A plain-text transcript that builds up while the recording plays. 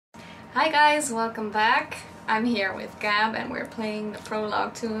Hi guys, welcome back. I'm here with Gab and we're playing the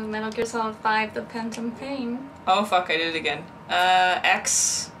prologue to Metal Gear Solid 5 The Phantom Pain. Oh fuck, I did it again.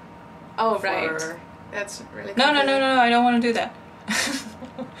 X. Oh right. That's really No, I don't want to do that.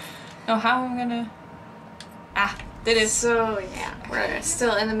 No, how am I gonna... did it. So yeah, we're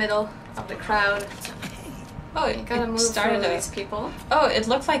still in the middle of the crowd. Oh, you gotta move through these people. Oh, it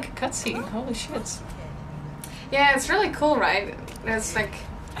looked like a cutscene. Holy shit. Yeah, it's really cool, right? It's like...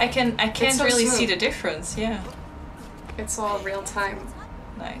 I can't so really smooth. see the difference, yeah. It's all real time.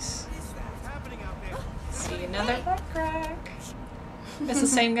 Nice. See another butt crack. It's the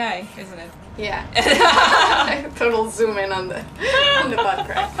same guy, isn't it? Yeah. Total zoom in on the butt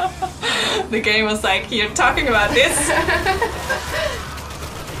crack. The game was like, you're talking about this?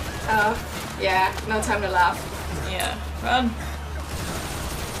 Oh, yeah, no time to laugh. Yeah, run.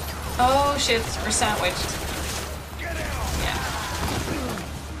 Oh shit, we're sandwiched.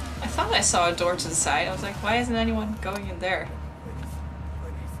 I thought I saw a door to the side. I was like, why isn't anyone going in there?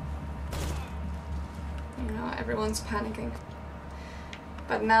 You know, everyone's panicking.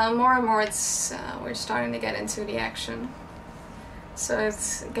 But now more and more it's we're starting to get into the action. So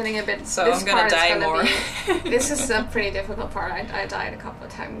it's getting a bit... So I'm gonna die more. This is a pretty difficult part. I died a couple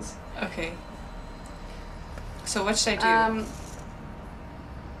of times. Okay. So what should I do?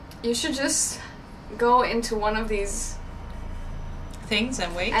 You should just go into one of these... things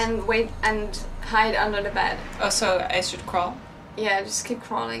and wait? And wait and hide under the bed. Oh, so I should crawl? Yeah, just keep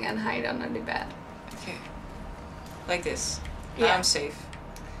crawling and hide under the bed. Okay. Like this. Yeah. I'm safe.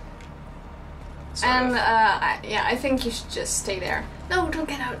 And, yeah, I think you should just stay there. No, don't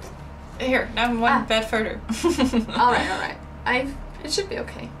get out. Here, now I'm one bed further. Alright. It should be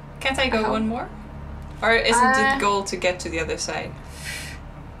okay. Can't I go one more? Or isn't the goal to get to the other side?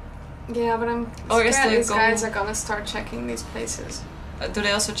 Yeah, but I'm scared these guys are gonna start checking these places. Do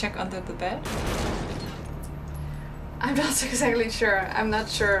they also check under the bed? I'm not exactly sure. I'm not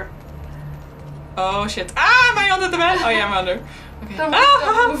sure. Oh shit. Am I under the bed? Oh yeah, I'm under. Okay. Don't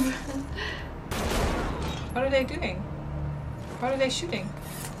move. What are they doing? What are they shooting?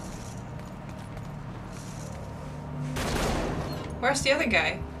 Where's the other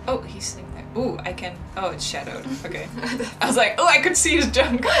guy? Oh, he's sitting there. Ooh, I can... Oh, it's shadowed. Okay. I was like, oh, I could see his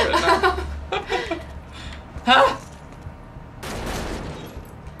junk. Huh?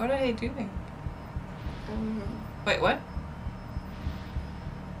 What are they doing? Wait, what?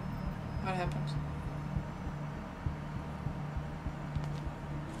 What happened?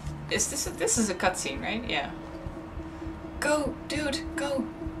 Is this is a cutscene, right? Yeah. Go, dude, go.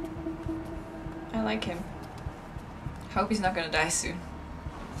 I like him. Hope he's not gonna die soon.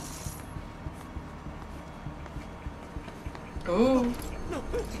 Ooh.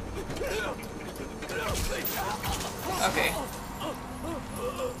 Okay.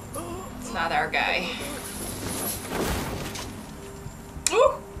 It's not our guy.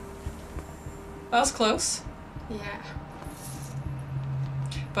 Ooh! That was close. Yeah.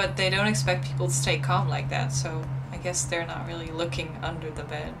 But they don't expect people to stay calm like that, so I guess they're not really looking under the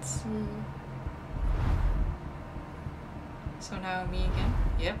beds. So now me again.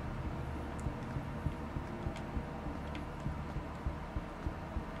 Yep.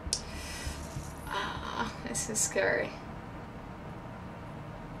 This is scary.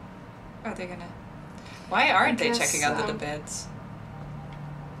 Are they gonna... Why aren't they checking under the beds?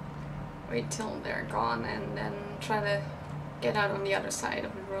 Wait till they're gone and then try to get out on the other side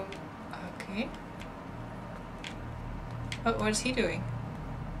of the room. Okay. Oh, what is he doing?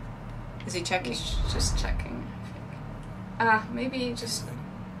 Is he checking? He's just checking, I think. Maybe just...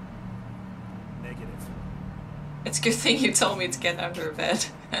 Negative. It's a good thing you told me to get under a bed.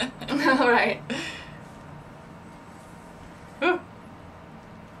 Alright.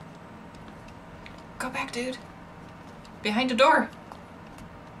 Go back, dude. Behind the door.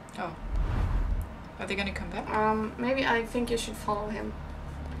 Oh. Are they gonna come back? Maybe I think you should follow him.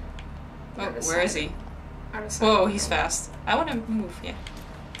 Oh, where is he? Whoa, he's fast. I want to move, yeah.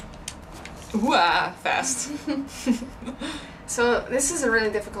 Ooh, fast. So this is a really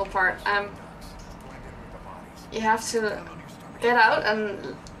difficult part. You have to get out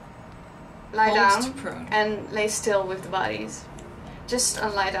and lie down prone. and lay still with the bodies. Just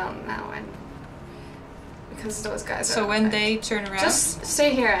lie down now, and because those guys are... So when they turn around... Just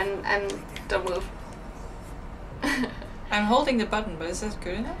stay here and don't move. I'm holding the button, but is that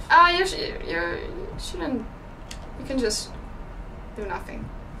good enough? You shouldn't... You can just do nothing.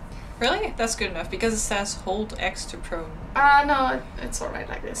 Really? That's good enough, because it says hold X to prone. No, it's alright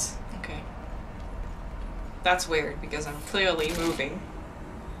like this. Okay. That's weird, because I'm clearly moving.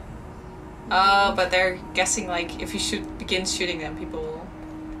 But they're guessing, like, if you begin shooting them, people will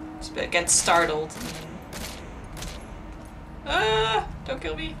just get startled. Ah! Don't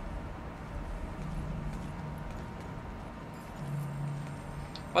kill me.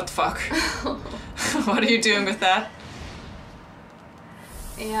 What the fuck? What are you doing with that?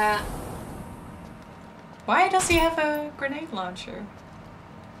 Yeah. Why does he have a grenade launcher?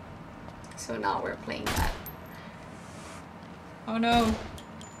 So now we're playing that. Oh no.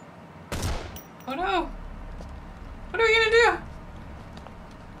 Oh no! What are we gonna do?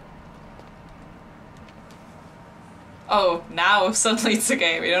 Oh, now suddenly it's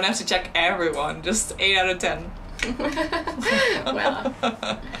okay. We don't have to check everyone. Just 8 out of 10. Well,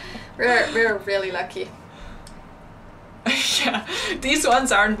 we're really lucky. Yeah, these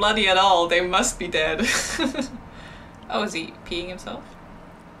ones aren't bloody at all. They must be dead. Oh, is he peeing himself?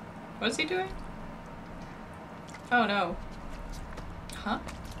 What is he doing? Oh no. Huh?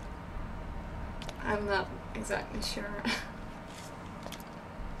 I'm not exactly sure.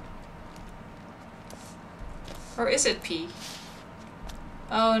 Or is it pee?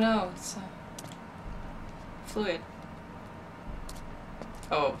 Oh no, it's fluid.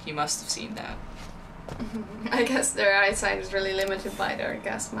 Oh, he must have seen that. I guess their eyesight is really limited by their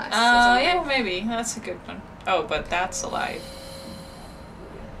gas masks. Oh, yeah, maybe. That's a good one. Oh, but that's alive.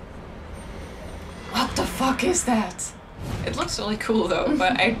 What the fuck is that? It looks really cool though,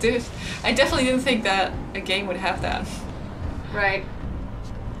 but I definitely didn't think that a game would have that. Right.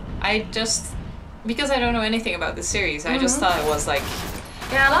 Because I don't know anything about the series, I just thought it was like...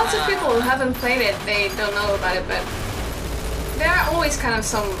 Yeah, lots of people who haven't played it, they don't know about it, but there are always kind of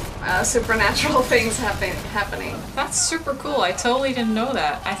some supernatural things happening. That's super cool. I totally didn't know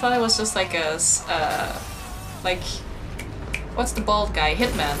that. I thought it was just like a... like... What's the bald guy?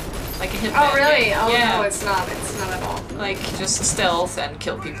 Hitman. Like a hitman. Oh, really? Game. Oh, yeah. no, it's not. It's not at all. Like, just stealth and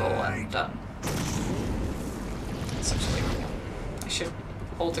kill people and done. It's actually cool. I should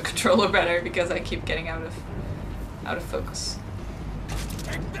hold the controller better because I keep getting out of focus.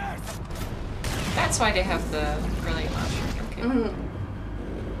 That's why they have the grenade launcher. Okay.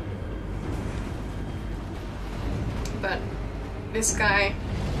 But this guy,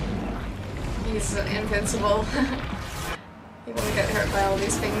 he's invincible. He won't get hurt by all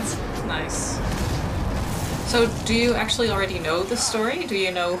these things. Nice. So, do you actually already know the story? Do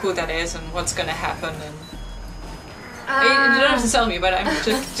you know who that is and what's gonna happen? And you don't have to tell me, but I'm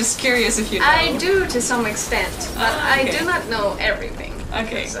just curious if you know. I do to some extent, but okay. I do not know everything.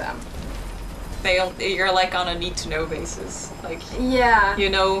 Okay. You're like on a need-to-know basis. Like, yeah. you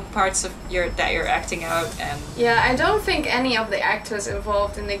know parts of that you're acting out, and Yeah, I don't think any of the actors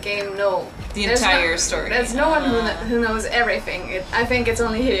involved in the game know the entire story. There's no one who knows everything. I think it's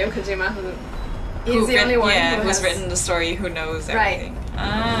only Hideo Kojima He's the only one who who's has written the story, who knows everything. Right.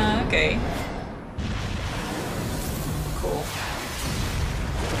 Ah, okay. Cool.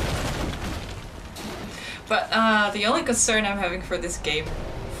 But the only concern I'm having for this game,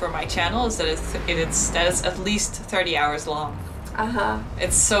 for my channel, is that it's at least 30 hours long.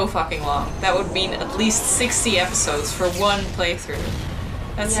 It's so fucking long. That would mean at least 60 episodes for one playthrough.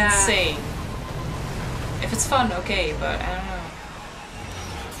 That's insane. If it's fun, okay, but I don't know.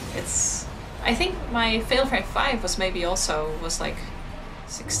 I think my Fatal Frame 5 was maybe was like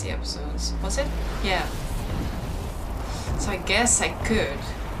 60 episodes. Was it? Yeah. So I guess I could,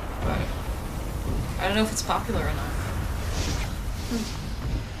 but I don't know if it's popular enough.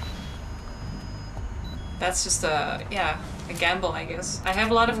 That's just a gamble, I guess. I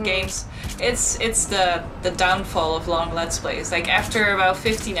have a lot of games. It's the downfall of long Let's Plays. Like, after about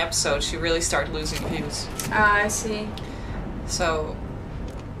 15 episodes, you really start losing views. I see. So,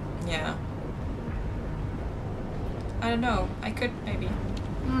 yeah. I don't know. I could, maybe.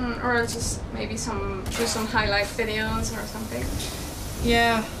 Or just maybe do some highlight videos or something.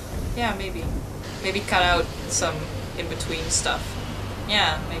 Yeah. Yeah, maybe. Maybe cut out some in-between stuff.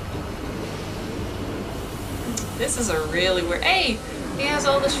 Yeah, maybe. This is a really weird... Hey! He has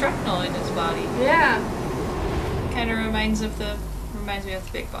all the shrapnel in his body. Yeah. Kind of reminds me of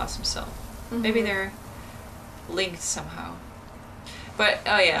the Big Boss himself. Maybe they're linked somehow. But,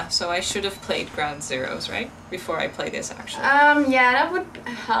 oh yeah, so I should have played Ground Zeroes, right? Before I play this, actually. Yeah, that would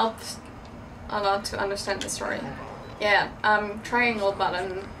help a lot to understand the story. Yeah, triangle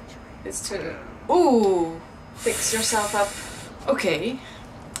button is to... Ooh! Fix yourself up. Okay.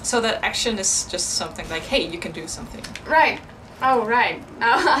 So that action is just something like, hey, you can do something. Right. Oh, right.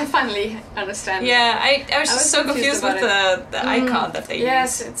 I finally understand. Yeah, I was just so confused with the icon that they use.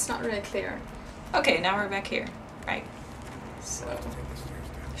 Yes, it's not really clear. Okay, now we're back here. Right. So...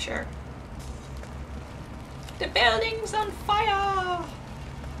 Sure. The building's on fire!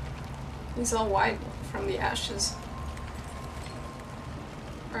 He's all white from the ashes.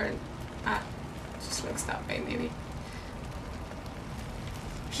 Or, just looks that way, maybe.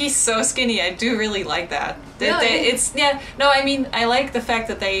 He's so skinny. I do really like that. Really? I mean, I like the fact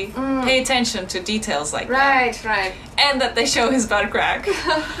that they pay attention to details like that. Right. And that they show his butt crack.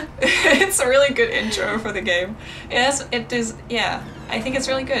 It's a really good intro for the game. Yes, it is. Yeah, I think it's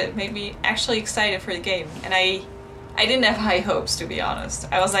really good. It made me actually excited for the game, and I didn't have high hopes, to be honest.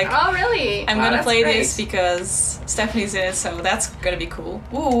 I was like, oh really? I'm gonna play this because Stefanie's in it, so that's gonna be cool.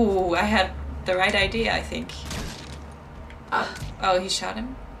 Ooh, I had the right idea, I think. Oh, he shot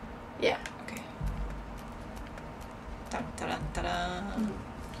him? Yeah. Okay. Dun, dun, dun, dun, dun.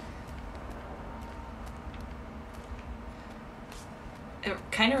 It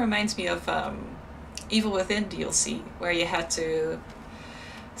kind of reminds me of Evil Within DLC, where you had to...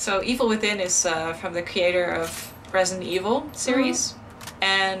 So Evil Within is from the creator of Resident Evil series,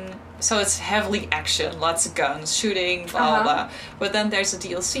 and so it's heavily action, lots of guns, shooting, blah blah. But then there's a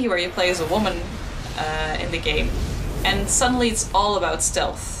DLC where you play as a woman in the game, and suddenly it's all about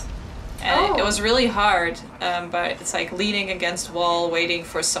stealth. And it was really hard, but it's like leaning against a wall, waiting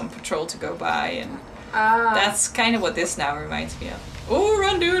for some patrol to go by, and that's kind of what this now reminds me of. Oh,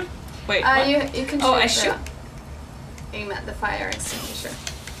 run, dude! Wait, what? You can shoot. Oh, I shoot. Aim at the fire extinguisher.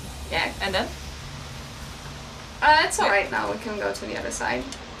 Yeah. And then? It's alright now. We can go to the other side.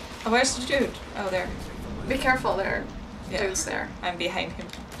 Oh, where's the dude? Oh, there. Be careful, there are dudes there. I'm behind him.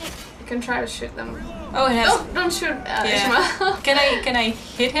 You can try to shoot them. Oh, it has... Don't shoot Ishmael. Can I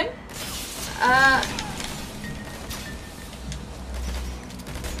hit him?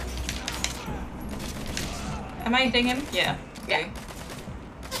 Am I hitting him? Yeah. Okay. Yeah.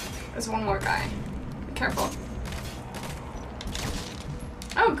 There's one more guy. Be careful.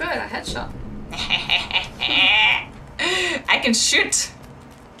 Oh, good, a headshot. I can shoot.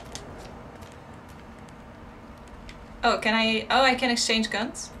 Oh, can I? Oh, I can exchange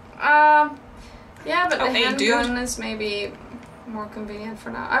guns. Yeah, but the handgun dude. is maybe more convenient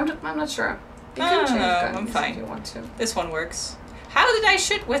for now. I'm not sure. You can change guns I'm fine. if you want to. This one works. How did I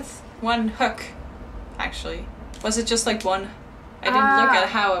shoot with one hook? Actually, was it just like one? I didn't look at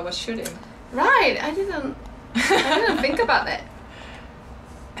how I was shooting. Right, I didn't think about that.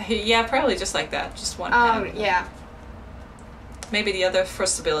 Yeah, probably just like that, just one hand. Yeah. Maybe the other for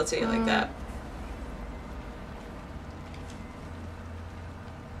stability, like that.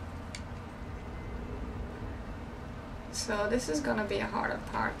 So this is gonna be a harder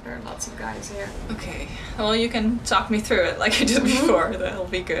part. There are lots of guys here. Okay, well you can talk me through it like you did before, that'll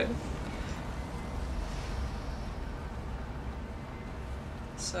be good.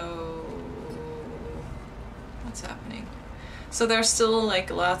 So... what's happening? So there's still like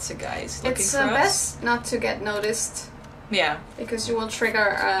lots of guys looking for us? It's best not to get noticed. Yeah. Because you will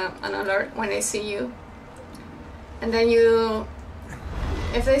trigger an alert when they see you. And then you...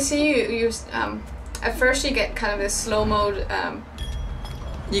 if they see you, at first you get kind of this slow mode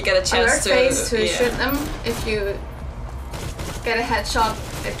you get a chance phase to shoot them. If you get a headshot,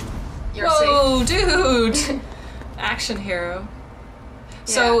 you're safe. Whoa, dude! Action hero.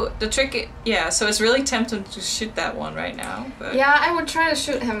 So the trick, so it's really tempting to shoot that one right now. But yeah, I would try to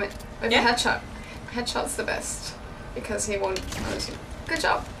shoot him with a headshot. Headshot's the best because he won't notice you. Good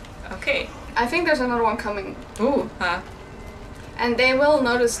job. Okay. I think there's another one coming. Ooh, and they will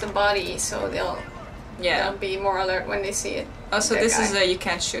notice the body, so they'll be more alert when they see it. Oh, so this is you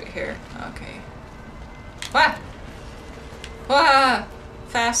can't shoot here. Okay. Wah! Wah!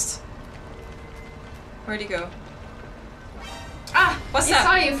 Fast. Where'd he go? What's he that?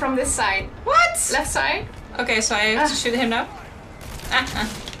 saw you from this side. What? Left side. Okay, so I have to shoot him now?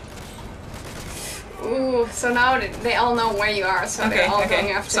 Ooh, so now they all know where you are, so they're all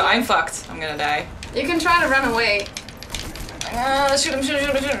going after you. So I'm fucked. I'm gonna die. You can try to run away. Shoot him.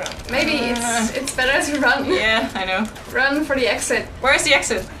 Maybe it's better to run. Yeah, I know. Run for the exit. Where's the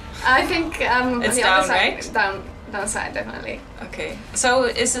exit? I think it's on the down, other side. right? Downside, definitely. Okay. So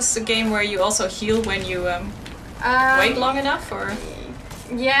is this a game where you also heal when you wait long enough, or?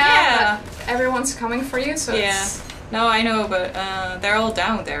 Yeah. But everyone's coming for you, so it's... No, I know, but they're all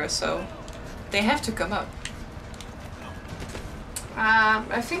down there, so they have to come up.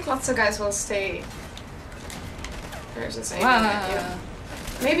 I think lots of guys will stay. There's a save.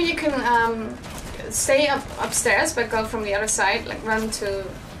 Maybe you can stay upstairs, but go from the other side, like run to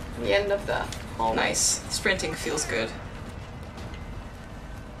the end of the hallway. Nice. Sprinting feels good.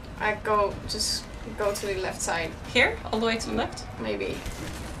 Just go to the left side. Here? All the way to the left? Maybe.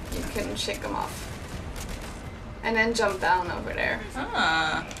 You can shake them off. And then jump down over there.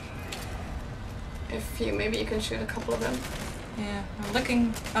 Maybe you can shoot a couple of them. Yeah, I'm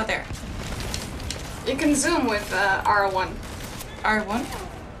looking... Oh, there. You can zoom with R1. R1?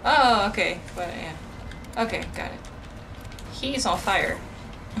 Oh, okay. But yeah. Okay, got it. He's on fire.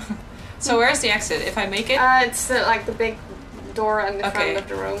 So where's the exit? If I make it? It's like the big door in the front of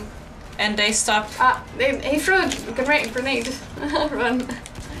the room. And they stopped. He threw a grenade. Run.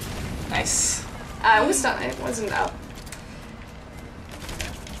 Nice. It was done. It wasn't out.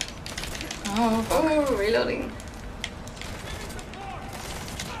 Oh, fuck. Oh, reloading.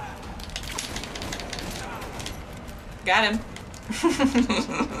 Got him.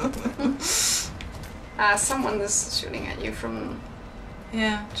 Someone is shooting at you from...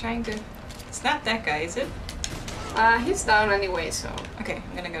 Yeah, trying to... It's not that guy, is it? He's down anyway, so... Okay,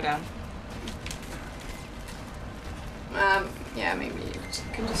 I'm gonna go down. Yeah, maybe you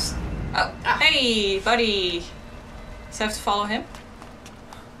can just... Oh, hey, buddy! So I have to follow him?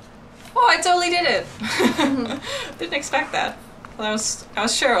 Oh, I totally did it! Didn't expect that. Well, I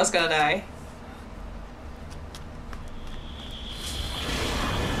was sure I was gonna die.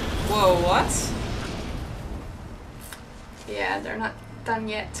 Whoa, what? Yeah, they're not done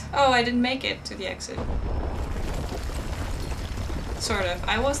yet. Oh, I didn't make it to the exit. Sort of.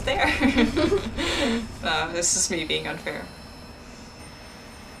 I was there. No, this is me being unfair.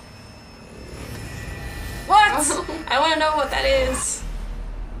 What? I want to know what that is.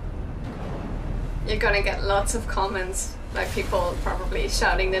 You're gonna get lots of comments, like people probably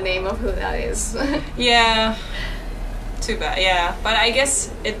shouting the name of who that is. Yeah. Too bad. Yeah, but I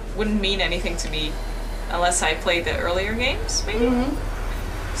guess it wouldn't mean anything to me unless I played the earlier games, maybe?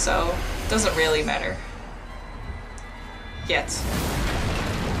 So, doesn't really matter. Yet.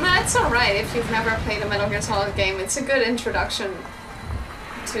 No, it's alright if you've never played a Metal Gear Solid game. It's a good introduction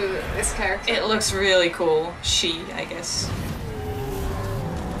to this character. It looks really cool. She, I guess.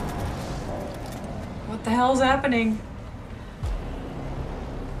 What the hell's happening?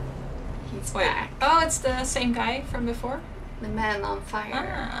 He's Wait. back. Oh, it's the same guy from before? The man on fire.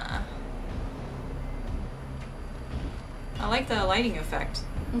 Ah. I like the lighting effect.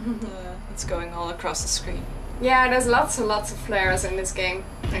 It's going all across the screen. Yeah, there's lots and lots of flares in this game.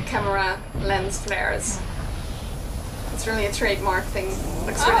 And camera lens flares. It's really a trademark thing.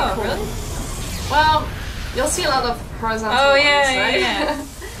 Looks really cool. Really? Well, you'll see a lot of horizontal ones, right? Yeah.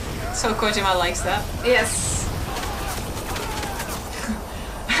 So Kojima likes that. Yes.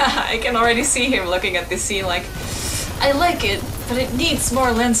 I can already see him looking at this scene like, I like it, but it needs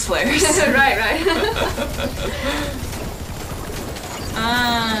more lens flares. right.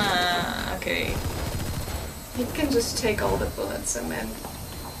 Okay. He can just take all the bullets and then...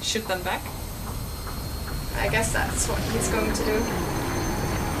 Shoot them back? I guess that's what he's going to do.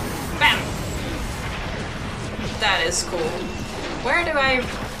 Bam! That is cool. Where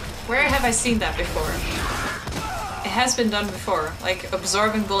have I seen that before? It has been done before, like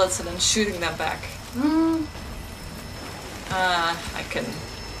absorbing bullets and then shooting them back.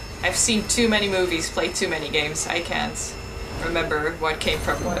 I've seen too many movies, played too many games, I can't remember what came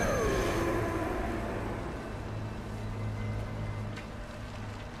from what.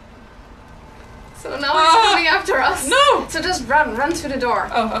 So now it's coming after us. No! So just run to the door.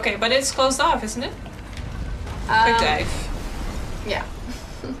 Oh, okay, but it's closed off, isn't it? Quick dive. Yeah.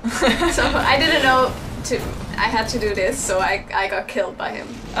 So I didn't know I had to do this, so I got killed by him.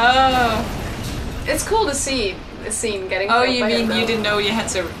 Oh. It's cool to see the scene getting Oh, killed you by him, mean though. you didn't know you had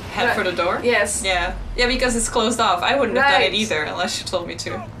to head for the door? Yes. Yeah. Yeah, because it's closed off. I wouldn't have done it Right. either unless you told me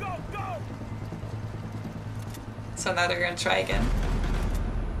to. So now they're gonna try again.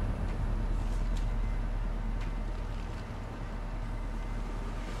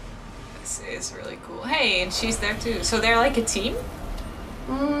 This is really cool. Hey, and she's there too. So they're like a team?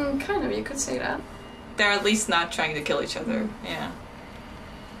 Kind of, you could say that. They're at least not trying to kill each other. Yeah.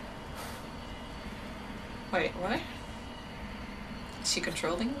 Wait, what? Is she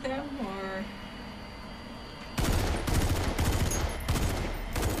controlling them, or...?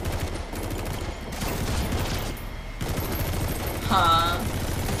 Huh.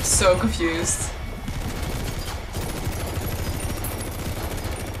 So confused.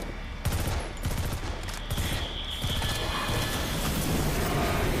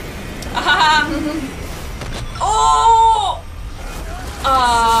 Oh!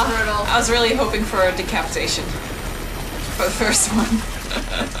 I was really hoping for a decapitation for the first one.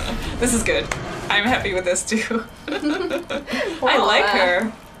 This is good. I'm happy with this too. I like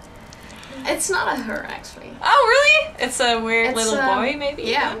her. It's not a her, actually. Oh, really? It's a weird little boy, maybe?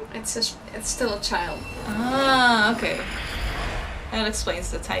 Yeah, it's still a child. Ah, okay. That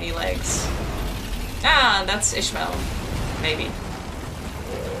explains the tiny legs. Ah, that's Ishmael. Maybe.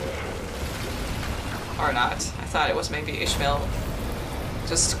 Or not. I thought it was maybe Ishmael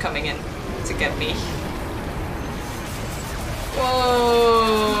just coming in to get me.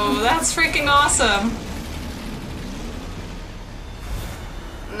 Whoa, that's freaking awesome.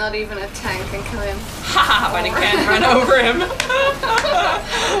 Not even a tank can kill him. Haha, but it can't run over him.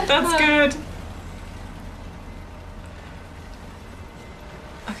 That's good.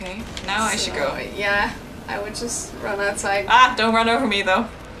 Okay, now I should go. Yeah, I would just run outside. Ah, don't run over me though.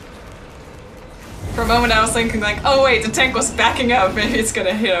 For a moment I was thinking like, oh wait, the tank was backing up. Maybe it's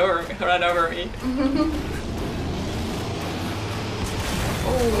gonna run over me.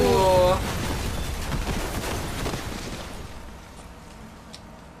 Oh.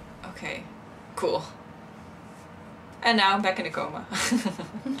 Okay, cool. And now I'm back in a coma.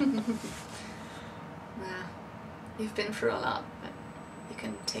 Nah, you've been through a lot, but you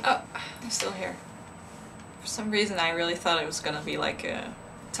can take it. Oh, I'm still here. For some reason I really thought it was gonna be like a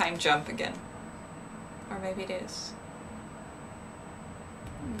time jump again. Or maybe it is.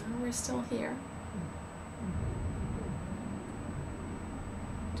 No, we're still here.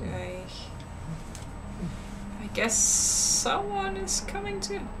 Do I guess someone is coming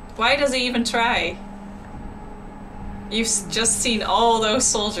too. Why does he even try? You've just seen all those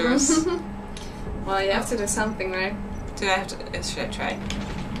soldiers. Well, you have to do something, right? Do I have to? Should I try?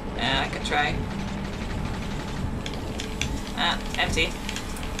 Yeah, I can try. Ah, empty.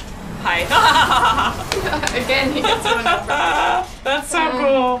 Hi. Again, he gets run over. That's so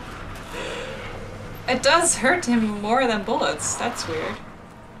cool. It does hurt him more than bullets. That's weird.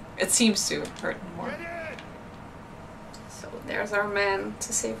 It seems to hurt him more. So there's our man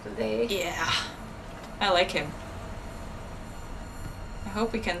to save the day. Yeah. I like him. I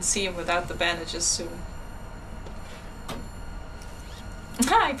hope we can see him without the bandages soon.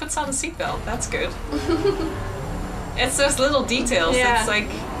 Ah, he puts on a seatbelt. That's good. It's those little details. Yeah. It's like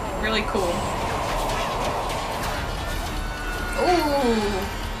really cool. Ooh.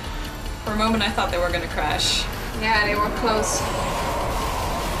 For a moment I thought they were gonna crash. Yeah, they were close.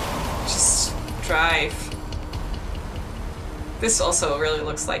 Just drive. This also really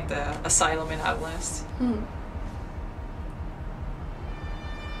looks like the asylum in Outlast.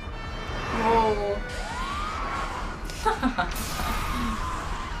 Whoa.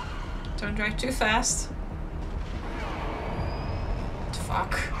 Don't drive too fast.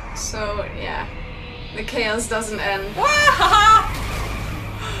 Fuck. So, yeah. The chaos doesn't end.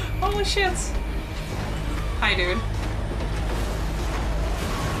 Holy shit. Hi, dude.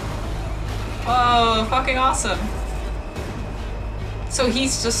 Oh, fucking awesome. So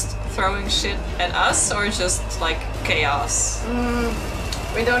he's just throwing shit at us, or just like chaos?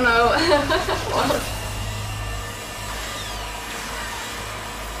 We don't know. Well,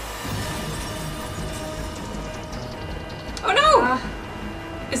 oh no!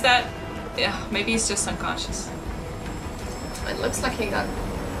 Is that... yeah, maybe he's just unconscious. it looks like he got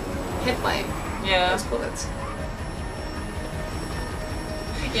hit by those bullets.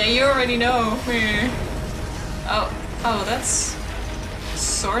 Yeah, you already know. Oh, that's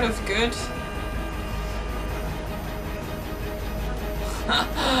sort of good.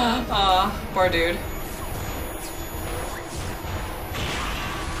 Aw, poor dude.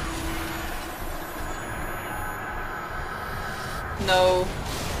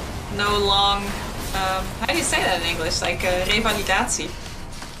 No long, how do you say that in English? Like revalidatie.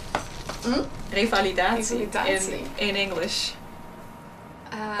 Revalidatie in English.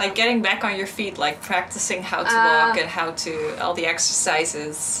 Like getting back on your feet, like practicing how to walk and how to, all the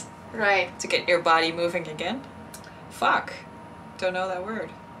exercises. Right. To get your body moving again. Fuck. Don't know that word.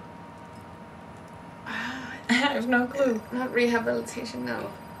 I have no clue. Not rehabilitation,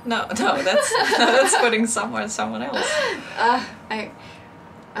 no. No, that's putting someone else. I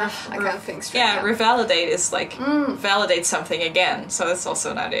can't think straight. Yeah, revalidate is like validate something again, so that's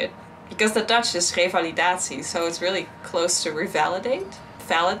also not it. Because the Dutch is revalidatie, so it's really close to revalidate.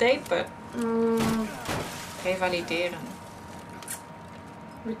 Validate, but revalideren.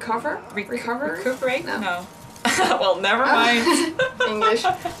 Recover? Recuperate? No. Well, never mind. English.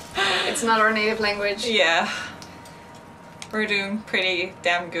 It's not our native language. Yeah. We're doing pretty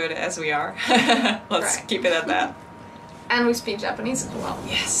damn good as we are. Let's keep it at that. And we speak Japanese as well.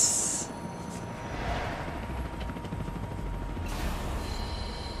 Yes.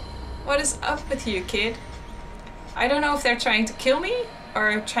 What is up with you, kid? I don't know if they're trying to kill me,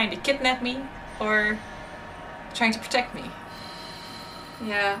 or trying to kidnap me, or trying to protect me.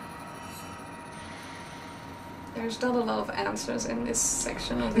 Yeah. There's not a lot of answers in this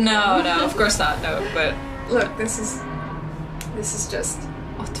section of the No, game. no, of course not, no, but... Look, this is just...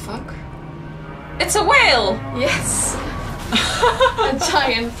 What the fuck? It's a whale! Yes! A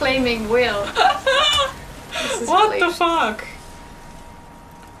giant flaming whale. This is What really the fuck?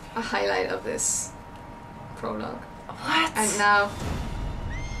 a highlight of this prologue. Oh, What? And now...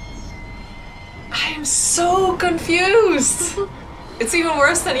 I am so confused! It's even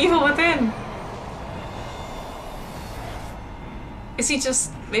worse than Evil Within. Is he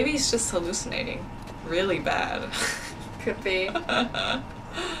just... Maybe he's just hallucinating. Really bad. Could be.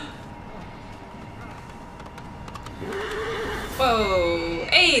 Whoa!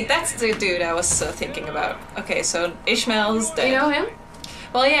 Hey, that's the dude I was thinking about. Okay, so Ishmael's dead. You know him?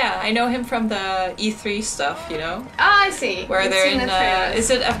 Well, yeah, I know him from the E3 stuff, you know? Ah, I see. Where You've they're seen in, the trailers. is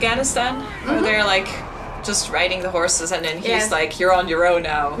it Afghanistan? Where they're like just riding the horses and then he's like, you're on your own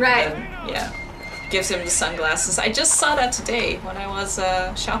now. Right. And, yeah. Gives him the sunglasses. I just saw that today when I was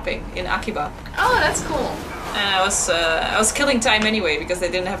shopping in Akiba. Oh, that's cool. And I was killing time anyway because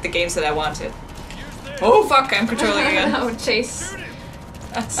they didn't have the games that I wanted. Oh fuck, I'm controlling again. Oh, chase.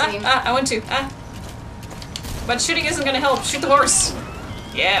 I want to. But shooting isn't gonna help. Shoot the horse.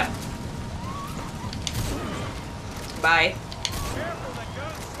 Yeah. Bye.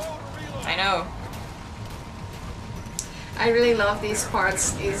 I know. I really love these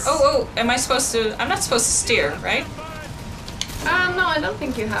parts. Oh, am I supposed to... I'm not supposed to steer, right? No, I don't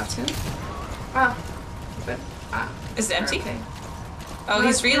think you have to. But... Is it empty? Okay. Oh, Well,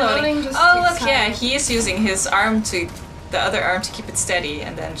 he's reloading. reloading just Oh, takes look, yeah, time. he is using his arm to... The other arm to keep it steady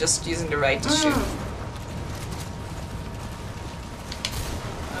and then just using the right to shoot.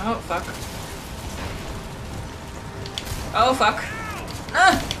 Oh, fuck. Oh, fuck.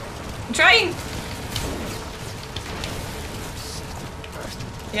 I'm trying!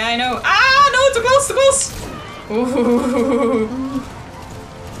 Yeah, I know. Ah, no, too close, too close! Ooh.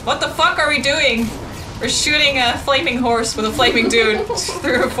 What the fuck are we doing? We're shooting a flaming horse with a flaming dude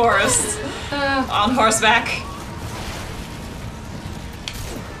through a forest. On horseback.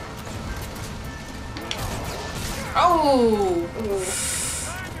 Oh!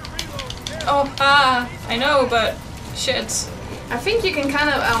 Oh, I know, but shit. I think you can kind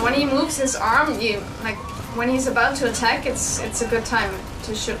of, when he moves his arm, like, when he's about to attack, it's a good time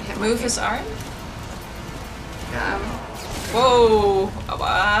to shoot him. Move his arm? Um, Whoa!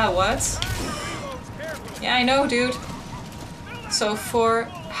 What? Yeah, I know, dude. So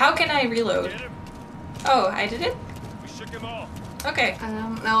how can I reload? Oh, I did it? We shook him off. Okay.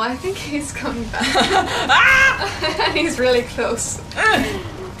 no, I think he's coming back. Ah! And he's really close.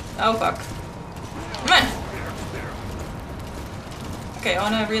 Oh, fuck. Come on. Okay, I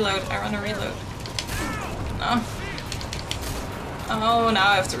wanna reload. No. Oh, now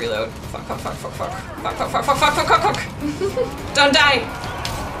I have to reload. Fuck. Don't die!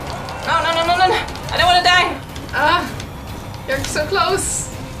 No. I don't wanna die! You're so close.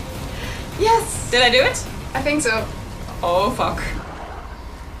 Yes! Did I do it? I think so. Oh, fuck.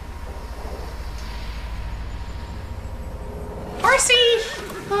 Horsey!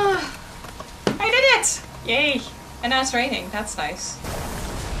 I did it! Yay! And now it's raining. That's nice.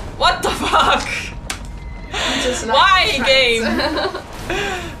 What the fuck? Just like Why, friends. game?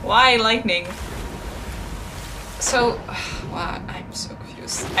 Why lightning? So, wow, I'm so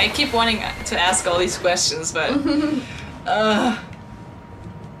confused. I keep wanting to ask all these questions, but I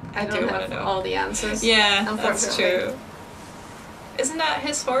do don't wanna have know. all the answers. yeah, that's Unfortunately. true. Isn't that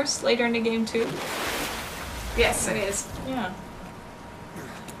his horse later in the game too? Yes, it is. Yeah.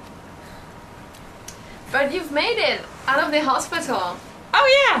 But you've made it out of the hospital. Oh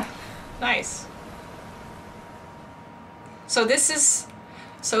yeah, nice. So is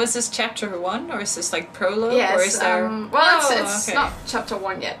this chapter 1 or is this like prologue Yes. or is there? Well, it's okay. not chapter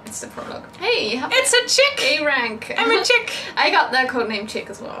 1 yet. It's the prologue. Hey, you have It's a chick. A rank. I'm a chick. I got that codename Chick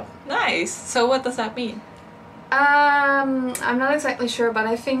as well. Nice. So what does that mean? I'm not exactly sure, but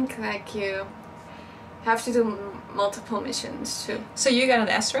I think like you have to do multiple missions too. So you got an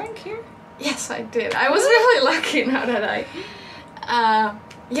S rank here? Yes, I did. I was really lucky now that I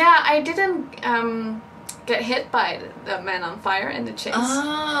didn't get hit by the man on fire in the chase.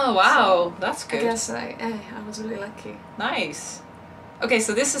 Oh, wow. That's I good. guess I was really lucky. Nice. Okay,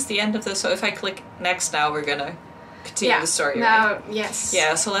 so this is the end of the... So if I click next now, we're gonna continue the story, now, right? Yes.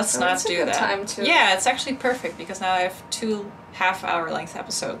 Yeah, so let's So not it's a do good that. time to- Yeah, it's actually perfect because now I have 2 half-hour length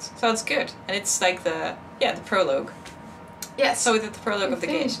episodes. So it's good. And it's like the prologue. Yes. So we did the prologue of the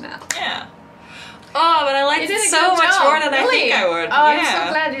game. Finished now. Yeah. Oh, but I liked You did it a so good much job. more than Really? I think I would. Oh, yeah. I'm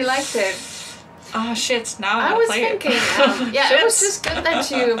so glad you liked it. Oh shit! Now I I gotta was play thinking, it. yeah, Shit. it was just good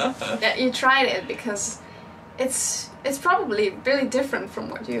that you tried it because it's probably really different from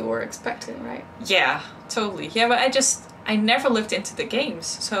what you were expecting, right? Yeah, totally. Yeah, but I never looked into the games,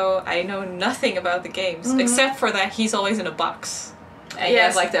 so I know nothing about the games except for that he's always in a box. And Yes.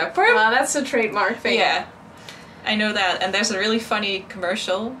 yes, like that. Well, that's a trademark thing. Yeah. I know that, and there's a really funny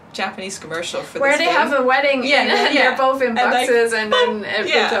commercial, Japanese commercial for where this they game. have a wedding, and they're both in boxes, and then it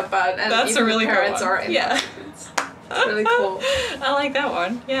yeah, built up, and that's even a really the parents good one. are in Yeah. boxes. It's really cool. I like that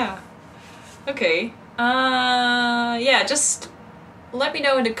one. Yeah. Okay. Yeah. Just let me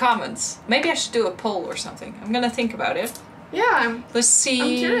know in the comments. Maybe I should do a poll or something. I'm gonna think about it. Yeah, Let's see.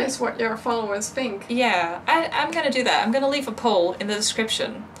 I'm curious what your followers think. Yeah, I'm gonna do that. I'm gonna leave a poll in the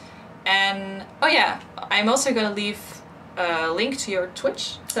description. And, oh yeah, I'm also gonna leave a link to your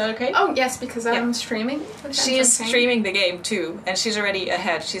Twitch. Is that okay? Oh, yes, because I'm streaming. She is streaming the game too, and she's already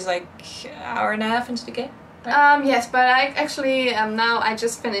ahead. She's like an hour and a half into the game. Right? Yes, but I actually, now I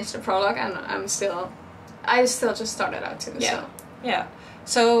just finished the prologue, and I still just started out too, Yeah. so. Yeah.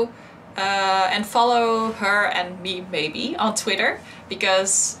 So, and follow her and me maybe on Twitter,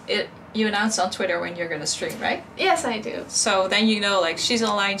 because you announce on Twitter when you're gonna stream, right? Yes, I do. So then you know, like, she's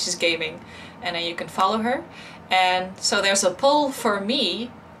online, she's gaming, and then you can follow her. And so there's a poll for me,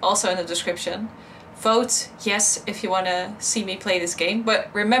 also in the description. Vote yes if you want to see me play this game. But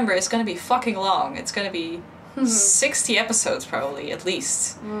remember, it's going to be fucking long. It's going to be 60 episodes probably, at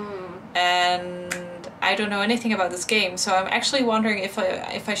least. And I don't know anything about this game, so I'm actually wondering if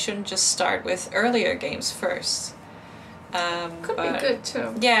I shouldn't just start with earlier games first. Could be good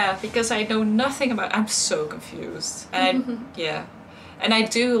too. Yeah, because I know nothing about. I'm so confused, and and I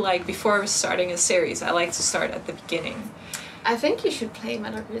do like before starting a series. I like to start at the beginning. I think you should play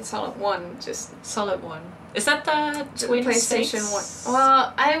Metal Gear Solid 1. Just Solid 1. Is that the Twin PlayStation Snakes? 1.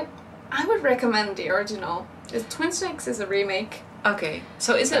 Well, I would recommend the original. The Twin Snakes is a remake. Okay,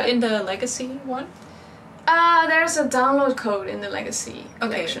 so is it in the Legacy one? There's a download code in the Legacy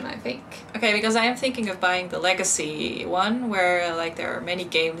collection, I think. Okay, because I am thinking of buying the Legacy one, where like there are many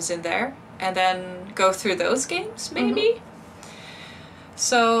games in there, and then go through those games, maybe?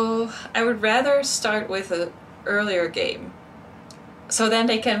 So I would rather start with an earlier game. So then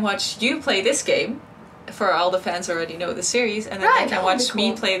they can watch you play this game, for all the fans who already know the series, and then they can watch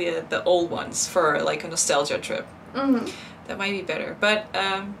me play the old ones for like a nostalgia trip. That might be better. But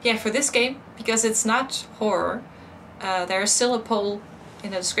yeah, for this game, because it's not horror, there is still a poll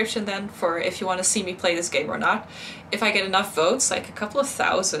in the description then for if you want to see me play this game or not. If I get enough votes, like a couple of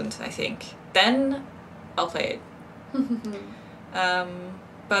thousand, I think, then I'll play it.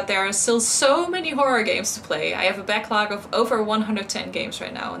 But there are still so many horror games to play. I have a backlog of over 110 games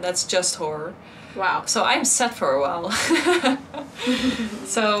right now, and that's just horror. Wow. So I'm set for a while.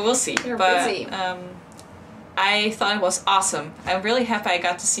 So we'll see. You're busy. I thought it was awesome. I'm really happy I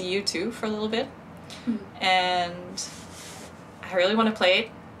got to see you too for a little bit. And I really want to play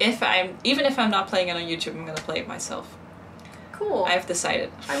it. Even if I'm not playing it on YouTube, I'm going to play it myself. Cool. I've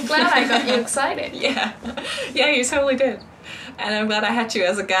decided. I'm glad I got you excited. Yeah. Yeah, you totally did. And I'm glad I had you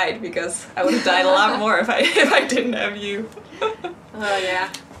as a guide, because I would have died a lot more if I didn't have you. Oh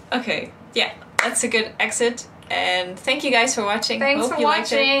yeah. Okay. Yeah, that's a good exit. And thank you guys for watching. Thanks for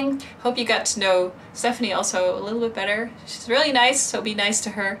watching. Hope you got to know Stefanie also a little bit better. She's really nice, so be nice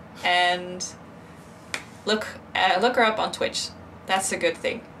to her. And look her up on Twitch. That's a good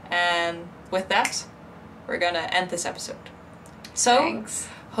thing. And with that, we're gonna end this episode. So, thanks.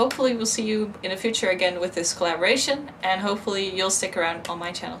 Hopefully we'll see you in the future again with this collaboration, and hopefully you'll stick around on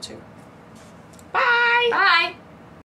my channel too. Bye! Bye!